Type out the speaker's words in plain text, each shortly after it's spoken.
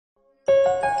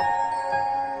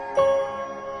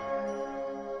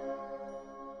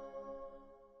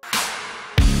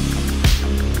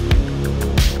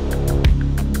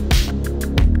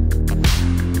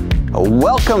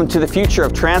Welcome to the future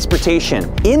of transportation.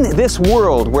 In this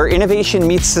world where innovation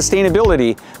meets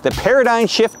sustainability, the paradigm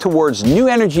shift towards new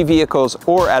energy vehicles,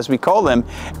 or as we call them,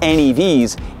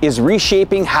 NEVs, is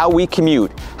reshaping how we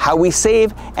commute, how we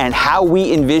save, and how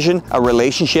we envision a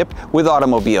relationship with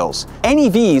automobiles.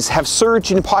 NEVs have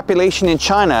surged in population in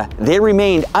China. They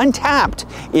remained untapped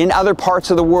in other parts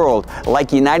of the world, like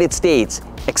the United States,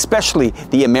 especially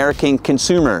the American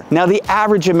consumer. Now, the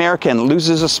average American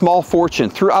loses a small fortune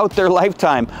throughout their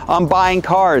lifetime on buying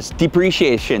cars,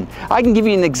 depreciation. I can give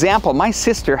you an example. My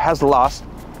sister has lost,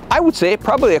 I would say,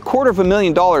 probably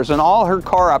 $250,000 on all her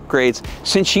car upgrades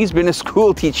since she's been a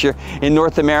school teacher in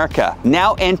North America.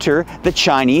 Now enter the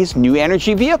Chinese new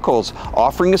energy vehicles,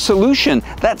 offering a solution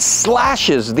that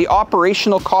slashes the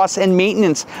operational costs and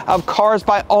maintenance of cars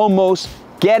by almost,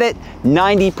 get it,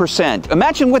 90%.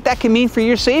 Imagine what that can mean for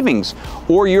your savings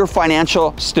or your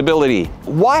financial stability.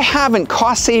 Why haven't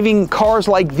cost-saving cars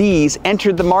like these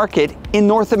entered the market in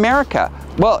North America?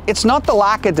 Well, it's not the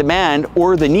lack of demand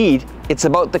or the need, it's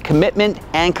about the commitment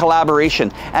and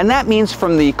collaboration. And that means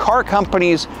from the car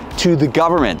companies to the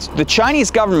government. The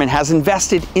Chinese government has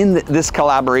invested in this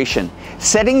collaboration,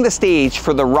 setting the stage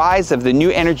for the rise of the new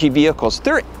energy vehicles.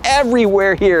 They're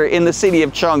everywhere here in the city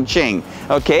of Chongqing.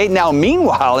 Okay, now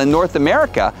meanwhile in North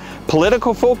America,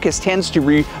 political focus tends to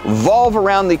revolve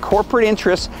around the corporate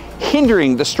interests,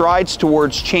 hindering the strides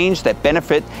towards change that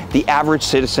benefit the average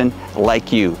citizen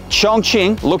like you.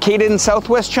 Chongqing, located in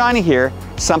southwest China here,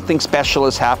 something special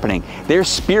is happening. They're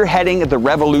spearheading the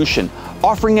revolution,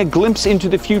 offering a glimpse into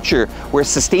the future where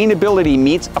sustainability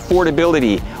meets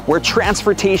affordability, where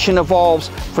transportation evolves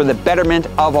for the betterment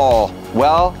of all.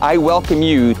 Well, I welcome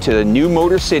you to the new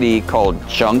motor city called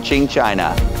Chongqing,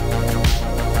 China.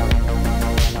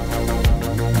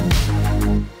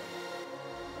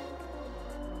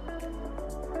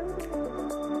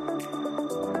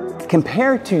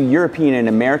 Compared to European and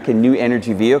American new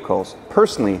energy vehicles,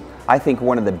 personally, I think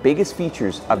one of the biggest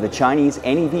features of the Chinese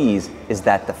NEVs is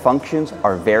that the functions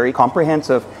are very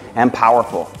comprehensive and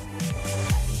powerful.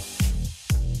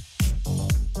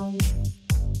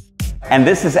 And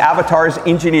this is Avatar's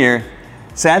engineer,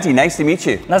 Santi. Nice to meet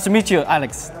you. Nice to meet you,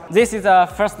 Alex. This is the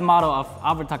first model of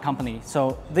Avatar company.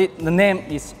 So the name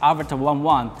is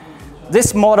Avatar11.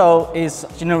 This model is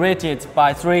generated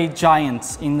by three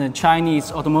giants in the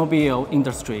Chinese automobile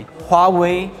industry: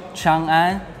 Huawei,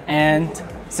 Chang'an, and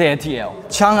CATL.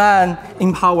 Chang'an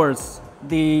empowers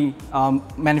the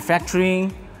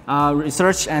manufacturing,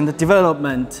 research and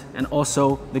development, and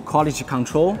also the quality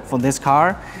control for this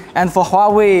car. And for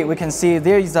Huawei, we can see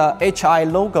there is a HI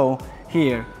logo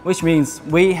here, which means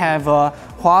we have a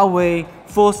Huawei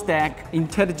full stack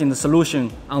intelligent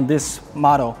solution on this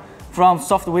model, from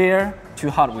software to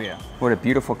hardware. What a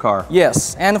beautiful car.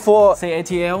 Yes, and for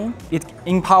CATL, it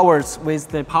empowers with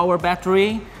the power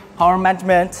battery, power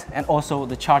management, and also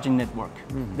the charging network.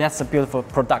 That's a beautiful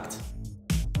product.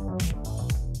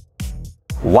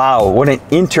 Wow, what an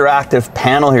interactive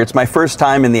panel here. It's my first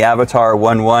time in the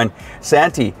Avatar11.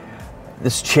 Santi,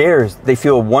 these chairs, they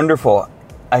feel wonderful.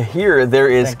 I hear there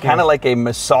is kind of like a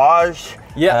massage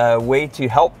way to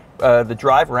help the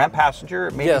driver and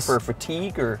passenger, maybe for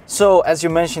fatigue or... So as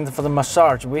you mentioned, for the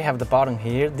massage, we have the button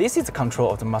here. This is the control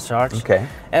of the massage. Okay.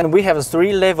 And we have a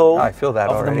 3 level I feel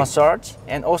that of the massage.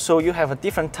 And also you have a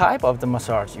different type of the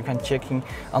massage. You can check in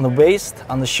on the waist,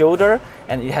 on the shoulder,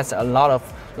 and it has a lot of,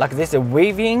 like this, a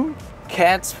waving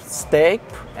cat step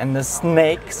and the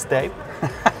snake step.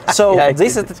 So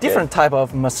this is the different type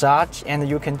of massage, and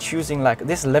you can choosing like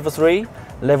this level 3,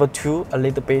 level 2, a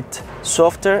little bit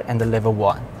softer, and the level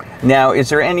 1. Now, is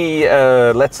there any,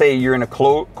 let's say you're in a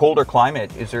colder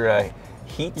climate, is there a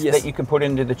heat that you can put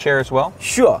into the chair as well?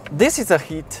 Sure. This is a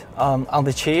heat on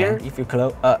the chair. If you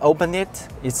open it,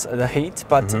 it's the heat.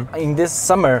 But in this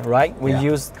summer, right, we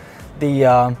use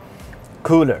the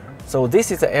cooler. So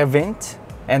this is the air vent,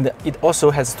 and it also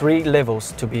has 3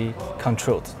 levels to be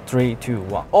controlled, 3, 2,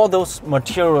 1. All those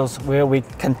materials where we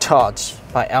can touch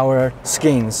by our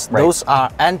skins, those are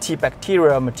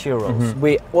antibacterial materials.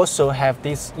 We also have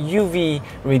these UV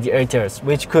radiators,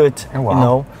 which could, you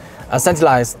know,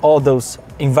 sanitize all those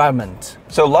environment.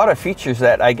 So a lot of features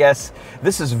that, I guess,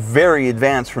 this is very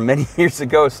advanced from many years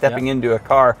ago, stepping into a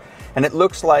car. And it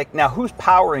looks like, now who's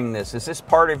powering this? Is this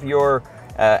part of your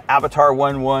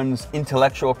Avatar11's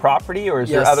intellectual property, or is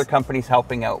there other companies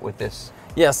helping out with this?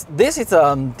 Yes, this is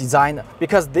design,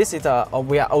 because this is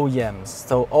we are OEMs,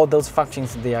 so all those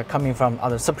functions, they are coming from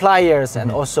other suppliers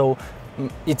and also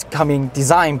it's coming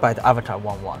designed by the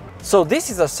Avatar11. So this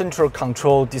is a central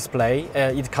control display.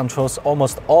 It controls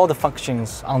almost all the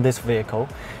functions on this vehicle.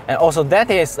 And also that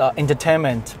is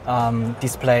entertainment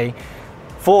display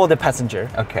for the passenger.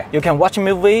 Okay. You can watch a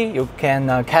movie, you can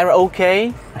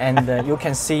karaoke, and you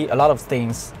can see a lot of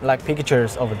things like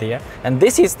pictures over there. And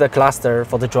this is the cluster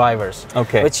for the drivers,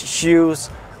 okay, which shows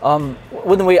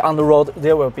when we're on the road,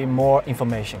 there will be more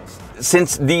information.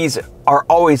 Since these are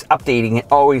always updating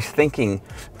and always thinking,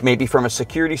 maybe from a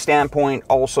security standpoint,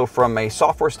 also from a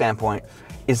software standpoint,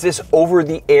 is this over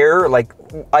the air? Like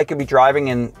I could be driving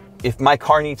and if my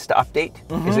car needs to update,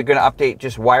 is it going to update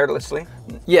just wirelessly?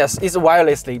 Yes, it's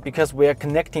wirelessly because we are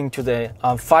connecting to the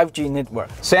 5G network.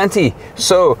 Santi,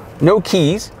 so no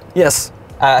keys. Yes.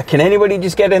 Can anybody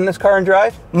just get in this car and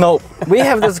drive? No, we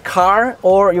have this car,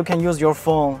 or you can use your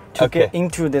phone to get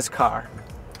into this car.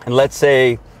 And let's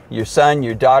say your son,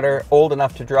 your daughter, old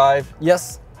enough to drive.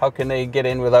 Yes. How can they get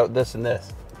in without this and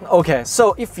this? Okay,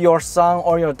 so if your son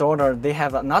or your daughter, they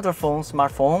have another phone,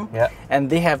 smartphone, and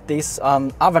they have these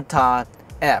avatar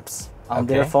apps on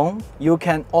their phone, you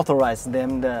can authorize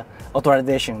them the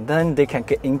authorization, then they can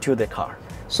get into the car.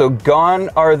 So gone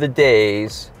are the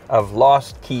days of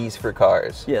lost keys for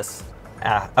cars. Yes.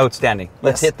 Outstanding.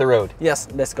 Let's hit the road. Yes,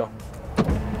 let's go.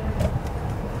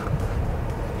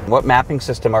 What mapping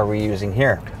system are we using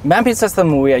here? Mapping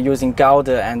system, we are using Gaude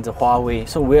and Huawei.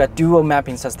 So we are dual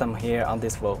mapping system here on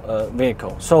this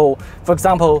vehicle. So for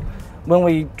example, when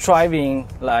we driving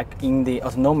like in the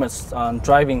autonomous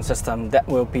driving system, that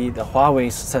will be the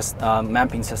Huawei's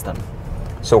mapping system.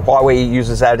 So Huawei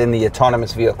uses that in the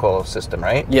autonomous vehicle system,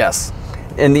 right? Yes.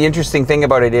 And the interesting thing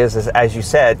about it is as you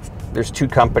said, there's two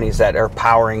companies that are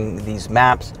powering these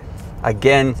maps.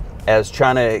 Again, as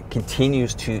China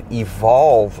continues to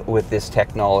evolve with this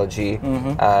technology,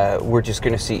 we're just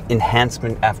going to see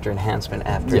enhancement after enhancement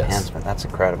after enhancement. That's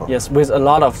incredible. Yes, with a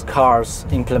lot of cars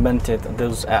implemented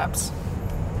those apps.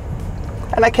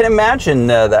 And I can imagine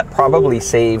that probably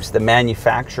saves the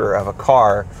manufacturer of a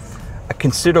car a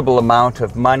considerable amount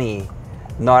of money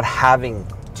not having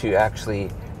to actually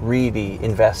really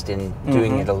invest in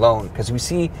doing it alone, because we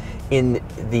see in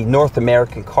the North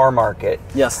American car market,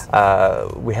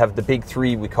 we have the big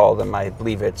three, we call them. I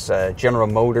believe it's General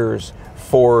Motors,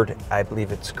 Ford, I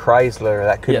believe it's Chrysler,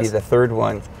 that could be the third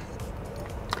one.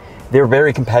 They're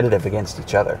very competitive against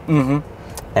each other.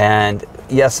 And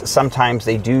yes, sometimes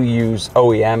they do use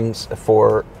OEMs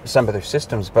for some of their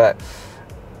systems, but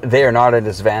they are not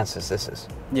as advanced as this is.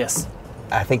 Yes.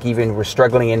 I think even we're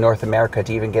struggling in North America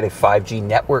to even get a 5G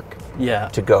network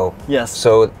to go. Yes.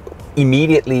 So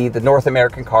immediately the North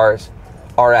American cars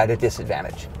are at a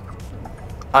disadvantage.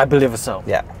 I believe so.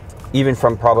 Yeah. Even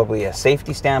from probably a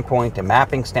safety standpoint, a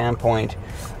mapping standpoint,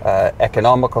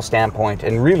 economical standpoint,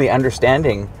 and really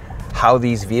understanding how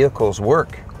these vehicles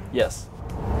work. Yes.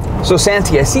 So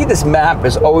Santi, I see this map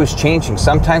is always changing.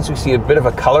 Sometimes we see a bit of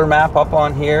a color map up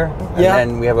on here, and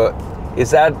then we have is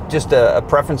that just a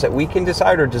preference that we can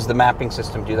decide, or does the mapping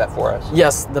system do that for us?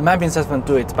 Yes, the mapping system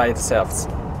do it by itself.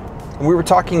 We were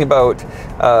talking about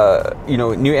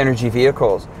new energy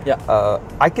vehicles.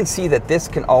 I can see that this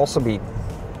can also be,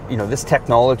 this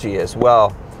technology as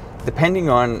well, depending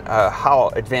on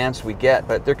how advanced we get.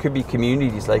 But there could be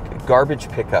communities like garbage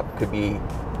pickup could be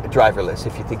driverless,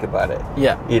 if you think about it.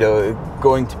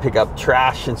 Going to pick up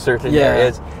trash in certain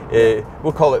areas.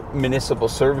 We'll call it municipal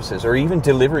services, or even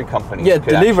delivery companies.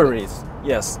 Deliveries.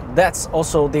 Yes, that's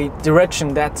also the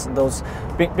direction that those,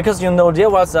 because there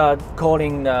was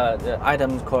calling the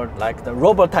items called like the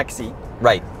robot taxi.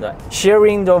 Right.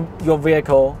 Sharing your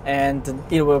vehicle, and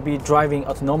it will be driving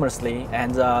autonomously,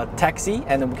 and taxi,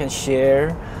 and we can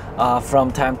share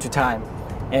from time to time.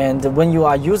 And when you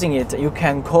are using it, you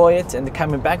can call it and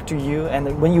coming back to you.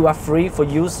 And when you are free for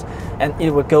use, and it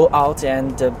will go out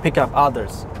and pick up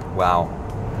others. Wow.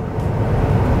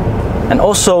 And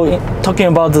also talking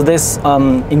about this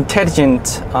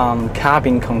intelligent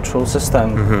cabin control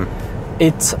system,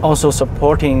 it's also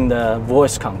supporting the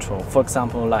voice control. For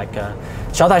example, like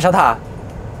小塔小塔，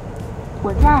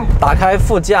我在。打开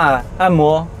副驾按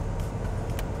摩。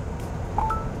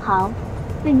好。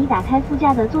为你打开副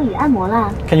驾的座椅按摩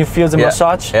啦。Can you feel the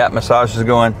massage? Yeah, massage is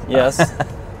going. Yes.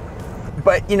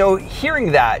 But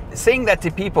hearing that, saying that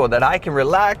to people that I can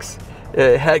relax,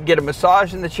 get a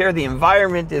massage in the chair, the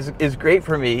environment is great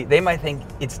for me, they might think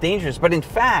it's dangerous. But in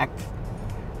fact,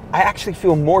 I actually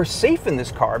feel more safe in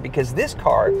this car, because this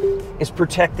car is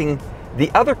protecting the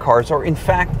other cars, or in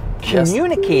fact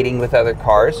communicating with other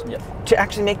cars to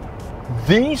actually make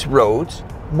these roads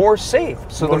more safe.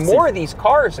 So the more of these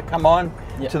cars that come on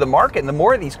to the market, and the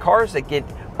more of these cars that get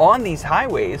on these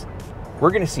highways, we're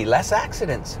going to see less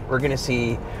accidents. We're going to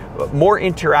see more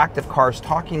interactive cars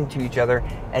talking to each other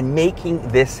and making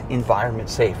this environment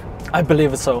safe. I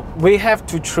believe so. We have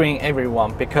to train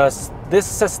everyone because this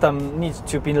system needs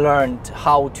to be learned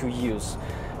how to use.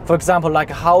 For example,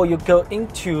 like how you go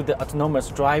into the autonomous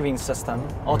driving system,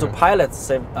 autopilot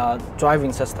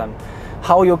driving system,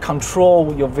 how you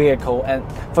control your vehicle, and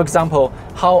for example,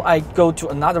 how I go to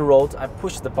another road, I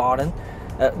push the button,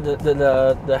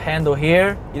 the handle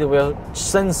here, it will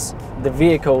sense the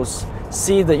vehicles,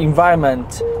 see the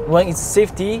environment. When it's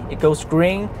safety, it goes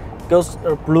green, goes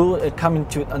blue, it comes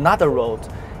into another road.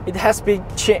 It has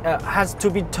to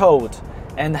be told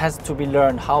and has to be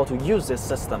learned how to use this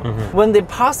system. When they're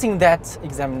passing that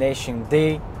examination,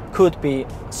 they could be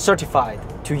certified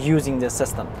to using this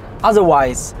system.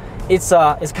 Otherwise, it's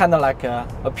kind of like a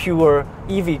pure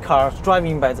EV car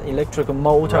driving by the electrical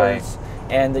motors, right.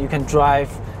 And you can drive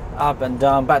up and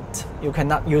down, but you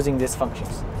cannot using these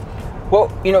functions. Well,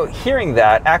 you know, hearing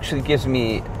that actually gives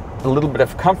me a little bit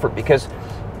of comfort, because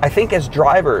I think as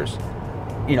drivers,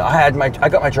 you know, I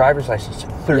got my driver's license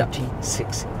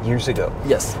 36 years ago.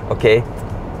 Yes. Okay.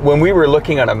 When we were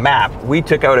looking on a map, we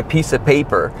took out a piece of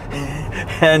paper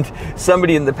and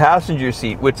somebody in the passenger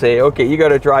seat would say, okay, you got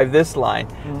to drive this line.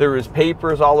 There was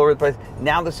papers all over the place.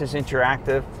 Now this is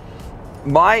interactive.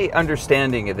 My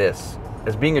understanding of this,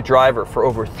 as being a driver for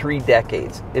over 3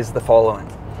 decades, is the following.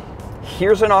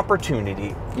 Here's an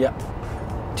opportunity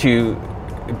to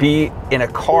be in a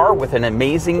car with an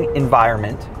amazing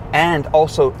environment and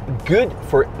also good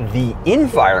for the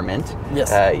environment,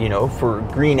 you know, for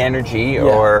green energy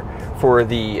or for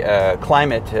the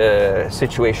climate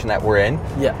situation that we're in.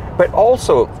 But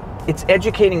also, it's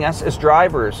educating us as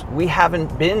drivers. We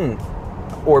haven't been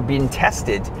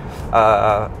tested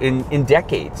in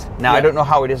decades. Now, I don't know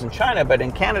how it is in China, but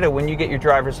in Canada, when you get your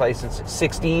driver's license at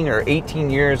 16 or 18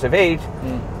 years of age,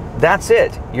 that's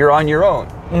it. You're on your own.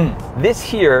 This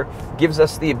here gives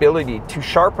us the ability to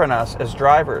sharpen us as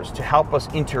drivers, to help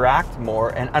us interact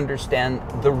more and understand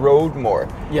the road more.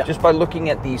 Just by looking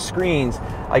at these screens,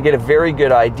 I get a very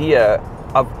good idea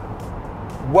of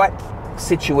what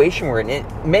situation we're in.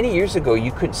 Many years ago,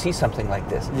 you couldn't see something like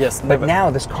this. But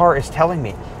now this car is telling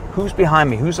me who's behind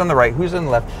me, who's on the right, who's on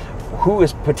the left, who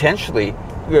is potentially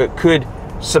could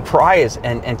surprise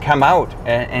and come out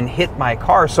and hit my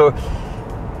car. So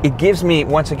it gives me,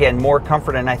 once again, more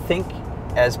comfort. And I think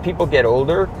as people get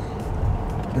older,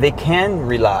 they can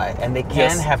rely and they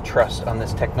can have trust on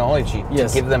this technology to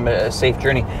give them a safe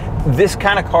journey. This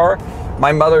kind of car,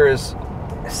 my mother is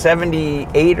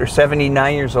 78 or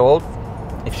 79 years old.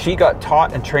 If she got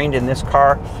taught and trained in this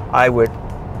car, I would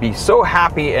be so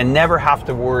happy and never have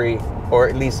to worry, or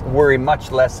at least worry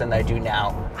much less than I do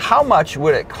now. How much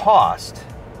would it cost?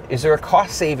 Is there a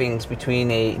cost savings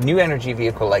between a new energy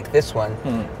vehicle like this one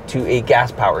to a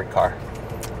gas-powered car?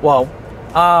 Well,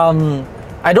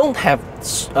 I don't have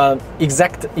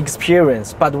exact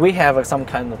experience, but we have some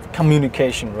kind of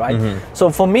communication, right? So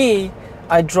for me,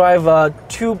 I drive a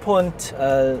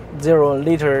 2.0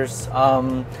 liters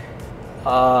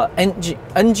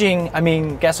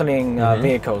gasoline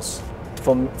vehicles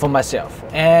for myself.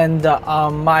 And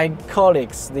my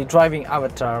colleagues, the driving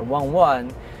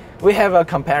Avatar11, we have a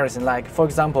comparison. Like, for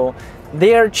example,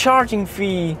 their charging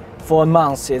fee for a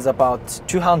month is about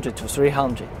 200 to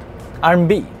 300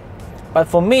 RMB. But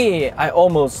for me, I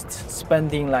almost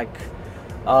spending like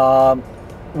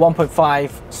 1.5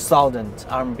 thousand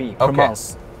RMB per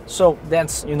month. So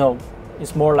that's, you know,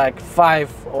 it's more like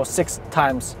 5 or 6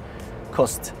 times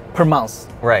cost per month.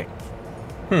 Right.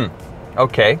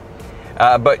 Okay.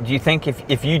 But do you think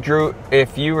if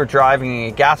you were driving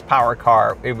a gas powered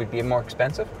car, it would be more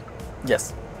expensive?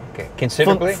 Yes. Okay.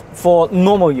 Considerably? For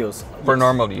normal use. For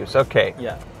normal use. Okay.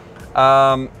 Yeah.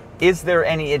 Is there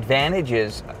any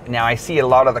advantages? Now, I see a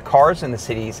lot of the cars in the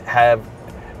cities have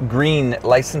green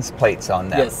license plates on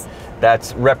them. Yes.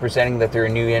 That's representing that they're a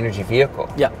new energy vehicle.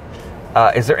 Yeah.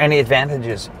 Is there any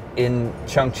advantages in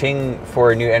Chongqing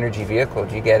for a new energy vehicle?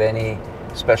 Do you get any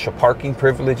special parking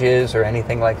privileges or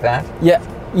anything like that? Yeah.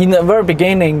 In the very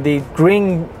beginning, the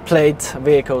green plate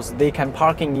vehicles, they can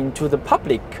parking into the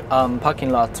public parking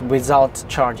lot without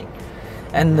charging.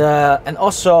 And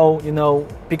also, you know,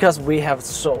 because we have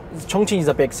Chongqing is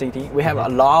a big city, we have a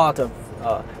lot of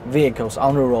vehicles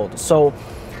on the road. So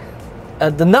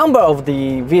the number of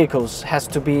the vehicles has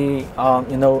to be,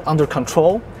 you know, under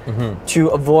control to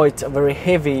avoid a very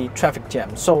heavy traffic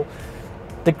jam. So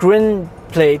the green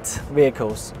plate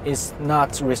vehicles is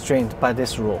not restrained by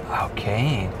this rule.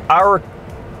 Okay. Our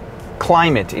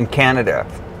climate in Canada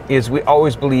is, we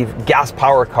always believe gas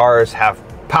powered cars have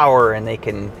power and they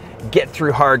can get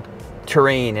through hard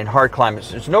terrain and hard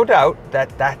climates. There's no doubt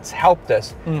that that's helped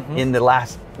us in the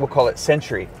last, we'll call it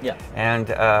century. Yeah. And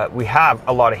we have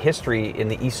a lot of history in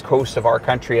the east coast of our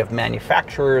country of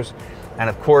manufacturers, and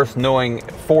of course knowing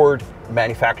Ford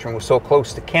manufacturing was so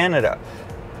close to Canada.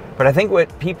 But I think what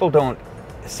people don't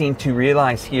seem to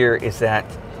realize here is that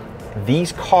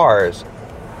these cars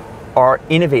are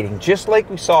innovating, just like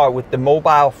we saw with the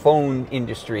mobile phone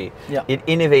industry. Yeah. It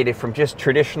innovated from just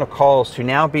traditional calls to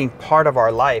now being part of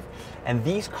our life. And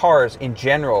these cars in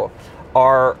general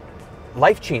are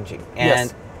life-changing. And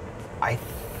Yes. I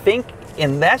think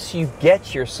unless you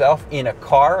get yourself in a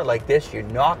car like this, you're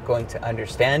not going to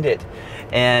understand it.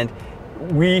 And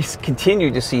we continue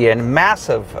to see a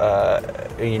massive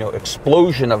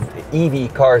explosion of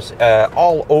EV cars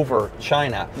all over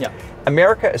China. Yeah.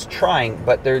 America is trying,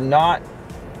 but they're not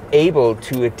able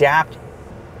to adapt,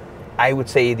 I would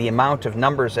say, the amount of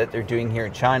numbers that they're doing here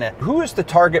in China. Who is the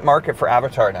target market for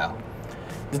Avatar now?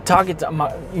 The target,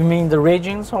 you mean the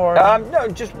regions or? No,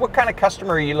 just what kind of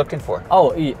customer are you looking for?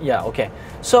 Oh, yeah, okay.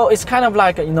 So it's kind of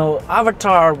like,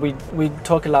 Avatar, we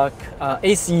talk like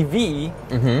ACV,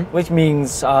 which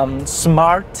means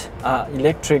smart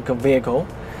electric vehicle.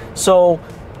 So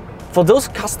for those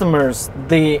customers,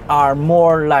 they are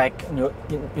more like,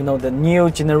 the new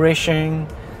generation.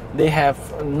 They have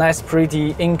nice,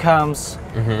 pretty incomes,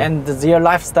 and their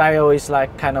lifestyle is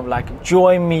like kind of like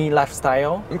joy me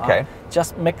lifestyle. Okay.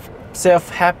 Just make self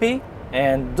happy,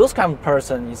 and those kind of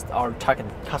person is our target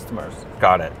customers.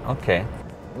 Got it. Okay.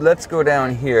 Let's go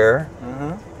down here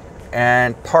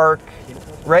and park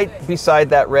right beside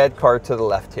that red car to the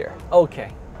left here.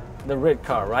 Okay. The red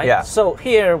car, right? Yeah. So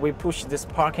here we push this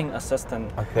parking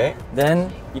assistant. Okay.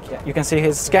 Then you can see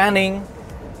he's scanning.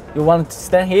 You want to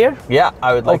stand here? Yeah,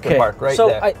 I would like to park right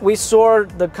there. So we saw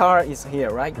the car is here,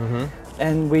 right?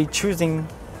 And we choosing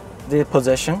the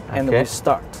position and we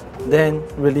start. Then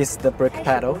release the brake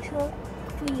pedal.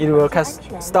 It will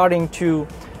starting to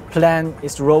plan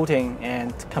its rotating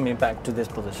and coming back to this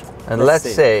position. And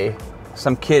let's say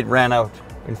some kid ran out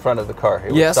in front of the car.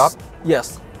 It would stop?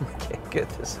 Yes. Okay, good.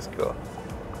 This is cool.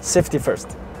 Safety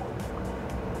first.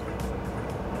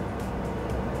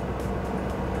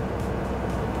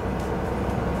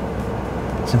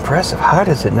 It's impressive. How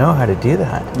does it know how to do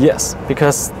that? Yes,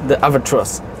 because the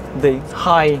Avatars, the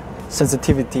high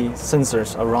sensitivity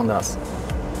sensors around us.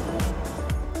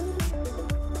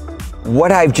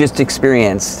 What I've just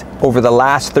experienced over the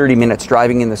last 30 minutes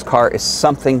driving in this car is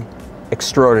something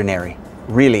extraordinary.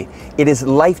 Really, it is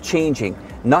life-changing.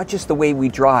 Not just the way we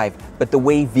drive, but the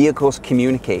way vehicles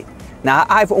communicate. Now,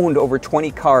 I've owned over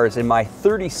 20 cars in my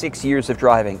 36 years of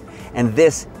driving, and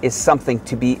this is something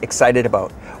to be excited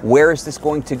about. Where is this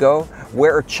going to go?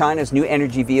 Where are China's new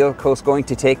energy vehicles going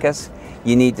to take us?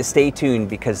 You need to stay tuned,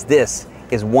 because this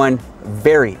is one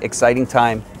very exciting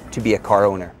time to be a car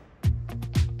owner.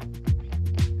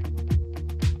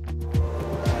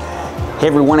 Hey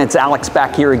everyone, it's Alex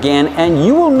back here again, and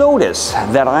you will notice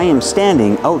that I am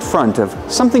standing out front of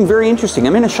something very interesting.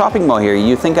 I'm in a shopping mall here.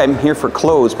 You think I'm here for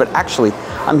clothes, but actually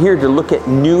I'm here to look at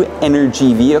new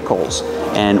energy vehicles.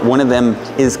 And one of them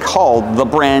is called the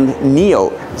brand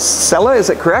NIO. Stella, is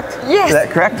it correct? Yes. Is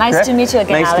that correct? Nice to meet you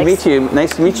again, Alex. Alex. To meet you.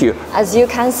 Nice to meet you. As you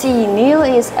can see, NIO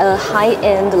is a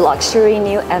high-end luxury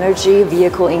new energy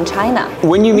vehicle in China.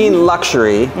 When you mean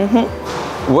luxury,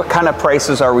 what kind of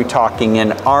prices are we talking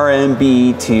in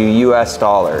RMB to US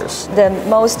dollars? The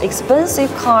most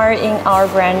expensive car in our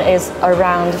brand is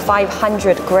around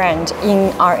 500 grand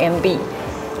in RMB.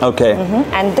 Okay.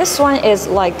 And this one is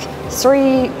like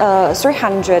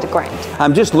 300 grand.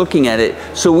 I'm just looking at it.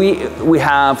 So we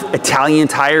have Italian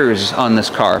tires on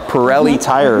this car, Pirelli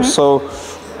tires. So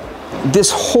this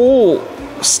whole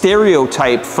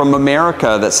stereotype from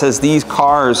America that says these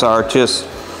cars are just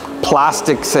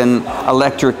plastics and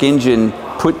electric engine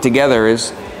put together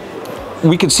is,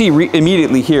 we can see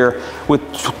immediately here with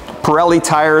Pirelli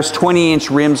tires, 20-inch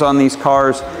rims on these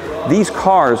cars. These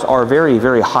cars are very,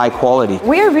 very high quality.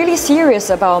 We are really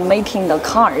serious about making the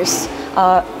cars.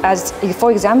 As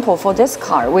for example, for this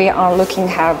car, we are looking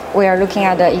at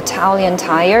the Italian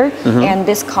tire, and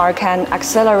this car can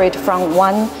accelerate from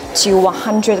 1 to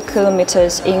 100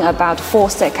 kilometers in about 4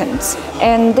 seconds.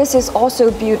 And this is also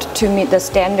built to meet the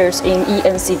standards in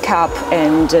ENCAP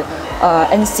and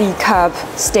NCAP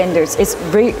standards. It's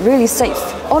really safe.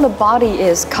 All the body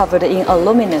is covered in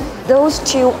aluminum. Those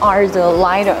two are the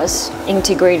LiDARs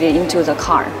integrated into the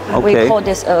car. Okay. We call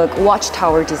this a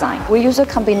watchtower design. We use a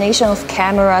combination of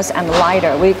cameras and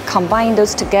LiDAR. We combine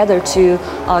those together to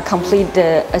complete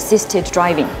the assisted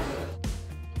driving.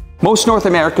 Most North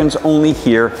Americans only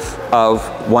hear of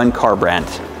one car brand,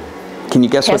 Can you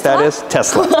guess what that is?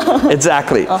 Tesla.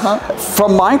 Exactly.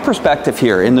 From my perspective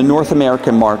here in the North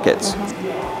American markets,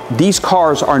 these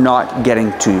cars are not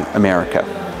getting to America.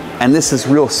 And this is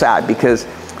real sad because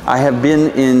I have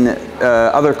been in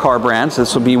other car brands.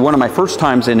 This will be one of my first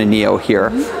times in a NIO here.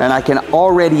 And I can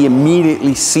already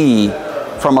immediately see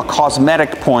from a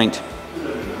cosmetic point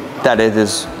that it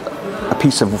is a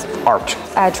piece of art.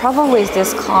 I travel with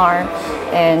this car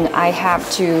and I have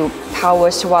to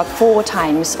power swap 4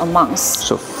 times a month.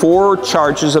 So 4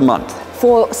 charges a month.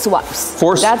 4 swaps.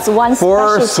 That's one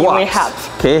specialty we have.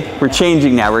 Okay, we're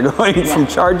changing now. We're going from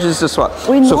charges to swaps.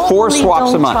 So 4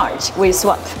 swaps a month. Charge, we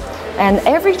swap. And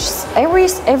every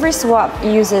swap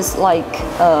uses like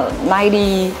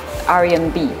 90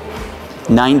 RMB.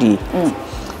 90.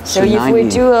 So if 90, we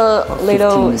do a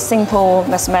little 15. Simple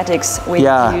mathematics, we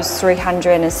use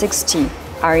 360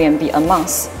 RMB a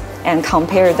month and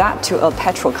compare that to a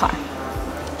petrol car.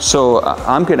 So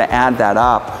I'm going to add that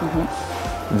up.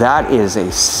 That is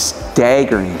a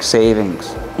staggering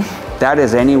savings. That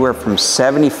is anywhere from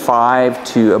 75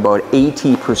 to about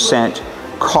 80%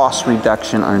 cost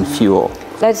reduction on fuel.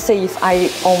 Let's say if I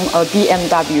own a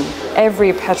BMW,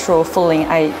 every petrol filling,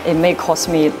 it may cost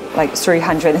me like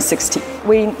 360.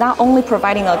 We not only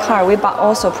providing a car, we but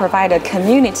also provide a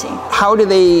community. How do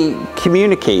they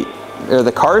communicate? Are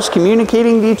the cars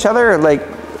communicating to each other? Or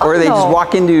they just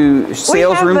walk into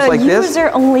sales rooms like this? We have a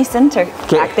user-only center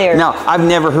back there. Now, I've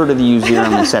never heard of the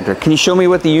user-only center. Can you show me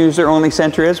what the user-only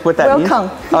center is? What that means?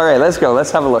 Welcome. All right, let's go. Let's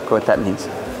have a look what that means.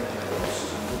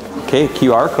 Okay,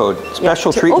 QR code,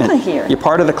 special treatment. Open here. You're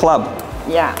part of the club.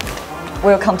 Yeah,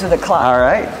 welcome to the club. All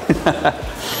right.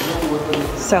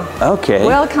 So, okay.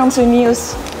 Welcome to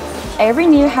NEV'S. Every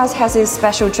NEV has its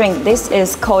special drink. This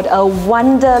is called a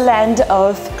wonderland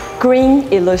of green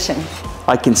illusion.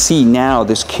 I can see now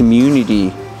this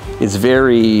community is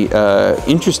very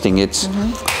interesting. It's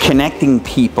connecting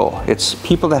people. It's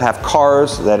people that have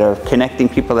cars that are connecting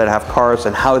people that have cars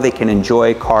and how they can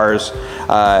enjoy cars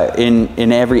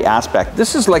in every aspect.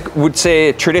 This is would say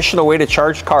a traditional way to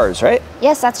charge cars, right?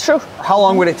 Yes, that's true. How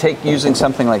long would it take using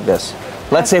something like this?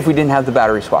 Let's say if we didn't have the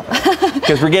battery swapping,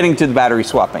 because we're getting to the battery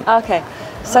swapping. Okay.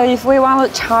 So if we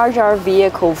want to charge our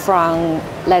vehicle from,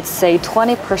 let's say,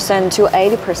 20% to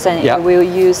 80%, it will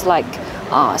use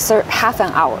half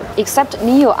an hour. Except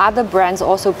NIO, other brands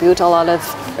also built a lot of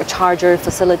charger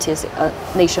facilities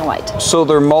nationwide. So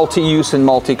they're multi-use and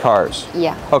multi-cars?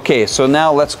 Yeah. Okay, so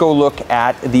now let's go look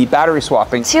at the battery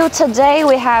swapping. Till today,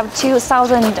 we have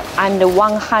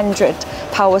 2,100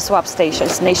 power swap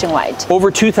stations nationwide. Over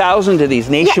 2,000 of these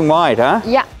nationwide, huh?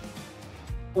 Yeah.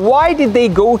 Why did they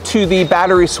go to the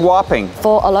battery swapping?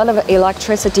 For a lot of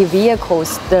electricity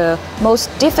vehicles, the most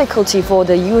difficulty for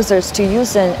the users to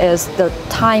use them is the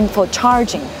time for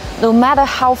charging. No matter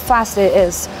how fast it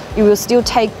is, it will still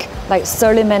take like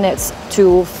 30 minutes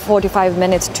to 45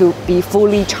 minutes to be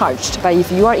fully charged. But if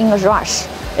you are in a rush,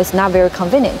 it's not very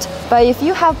convenient. But if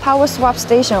you have power swap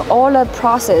station, all the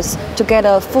process to get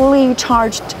a fully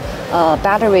charged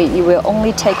battery, it will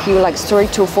only take you like 3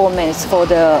 to 4 minutes for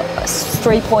the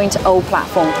 3.0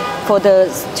 platform. For the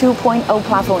 2.0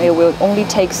 platform, it will only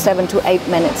take 7 to 8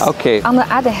 minutes. Okay. On the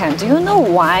other hand, do you know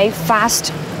why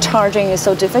fast charging is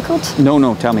so difficult?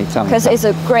 No, tell me. Because it's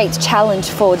a great challenge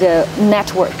for the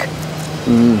network.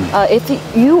 If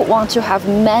you want to have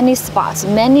many spots,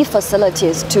 many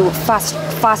facilities to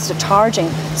fast charging,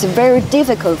 it's very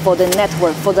difficult for the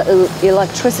network, for the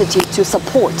electricity to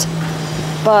support.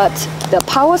 But the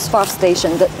power swap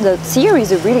station, the theory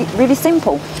is really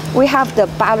simple. We have the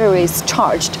batteries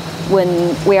charged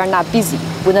when we are not busy,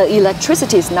 when the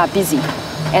electricity is not busy.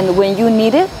 And when you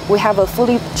need it, we have a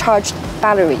fully charged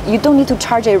battery. You don't need to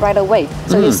charge it right away.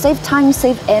 So you save time,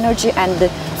 save energy, and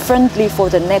friendly for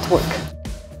the network.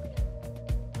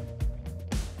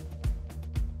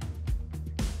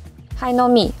 Hi,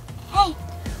 Nomi. Hey.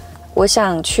 我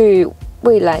想去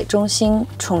未来中心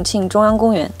重庆中央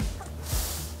公园。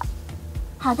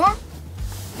好的。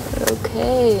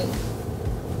 Okay,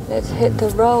 let's hit the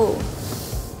road.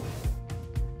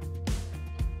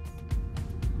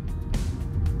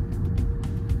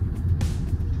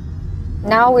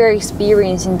 Now we're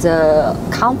experiencing the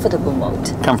comfortable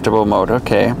mode. Comfortable mode,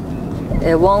 okay.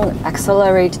 It won't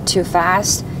accelerate too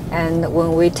fast, and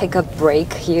when we take a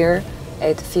break here,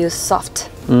 it feels soft.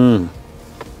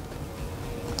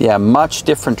 Yeah, much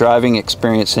different driving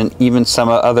experience than even some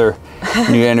other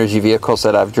new energy vehicles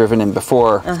that I've driven in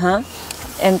before.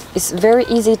 And it's very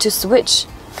easy to switch,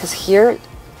 because here,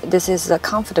 this is the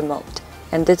comfort mode,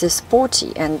 and this is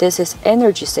sporty, and this is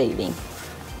energy saving.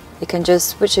 You can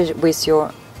just switch it with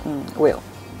your wheel.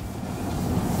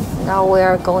 Now we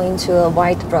are going to a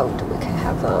wide road. We can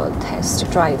have a test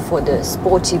drive for the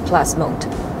Sporty Plus mode.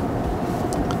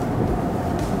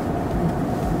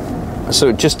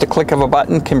 So just a click of a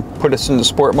button can put us into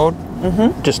sport mode?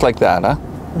 Mm-hmm. Just like that, huh?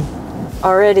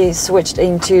 Already switched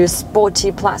into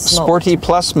Sporty Plus mode. Sporty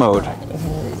Plus mode.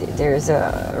 There's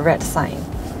a red sign.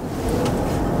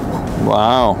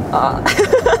 Wow.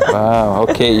 Wow,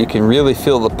 okay, you can really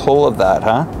feel the pull of that,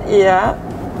 huh? Yeah.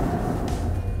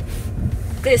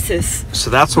 This is... So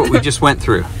that's what we just went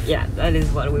through. Yeah, that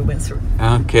is what we went through.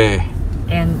 Okay.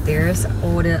 And there's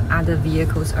all the other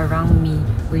vehicles around me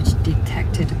which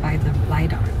detected by the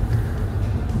LiDAR.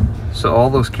 So all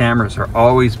those cameras are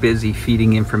always busy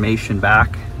feeding information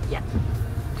back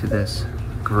to this.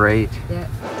 Great. Yeah.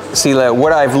 Sila,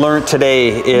 what I've learned today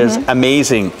is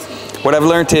amazing. What I've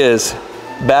learned is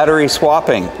battery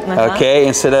swapping, okay,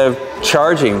 instead of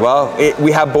charging. Well,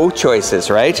 we have both choices,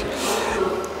 right?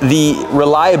 The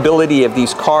reliability of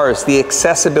these cars, the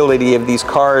accessibility of these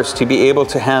cars to be able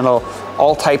to handle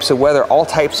all types of weather, all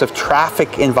types of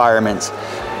traffic environments,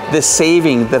 the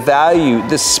saving, the value,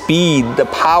 the speed, the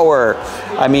power.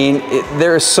 I mean,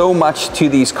 there is so much to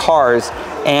these cars.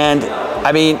 And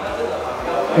I mean,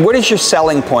 what is your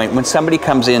selling point when somebody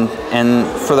comes in and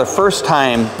for the first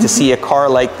time to see a car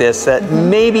like this that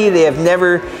maybe they have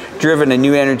never driven a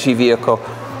new energy vehicle?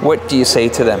 What do you say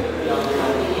to them?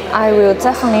 I will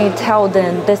definitely tell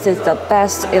them this is the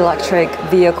best electric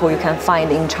vehicle you can find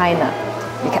in China.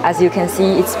 Because as you can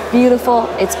see, it's beautiful,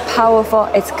 it's powerful,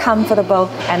 it's comfortable,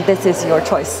 and this is your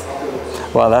choice.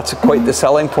 Well, that's quite the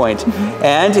selling point.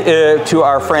 And to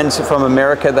our friends from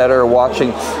America that are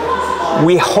watching,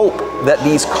 we hope that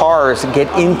these cars get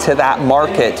into that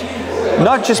market,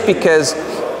 not just because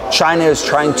China is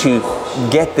trying to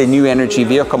get the new energy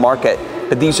vehicle market,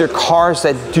 but these are cars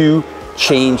that do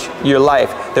change your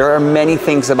life. There are many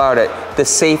things about it. The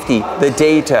safety, the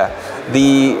data,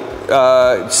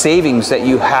 the savings that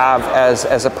you have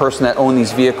as a person that owns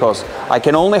these vehicles. I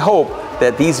can only hope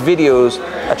that these videos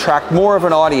attract more of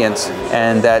an audience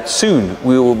and that soon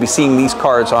we will be seeing these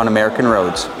cars on American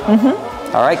roads.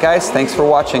 All right, guys, thanks for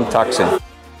watching. Talk soon.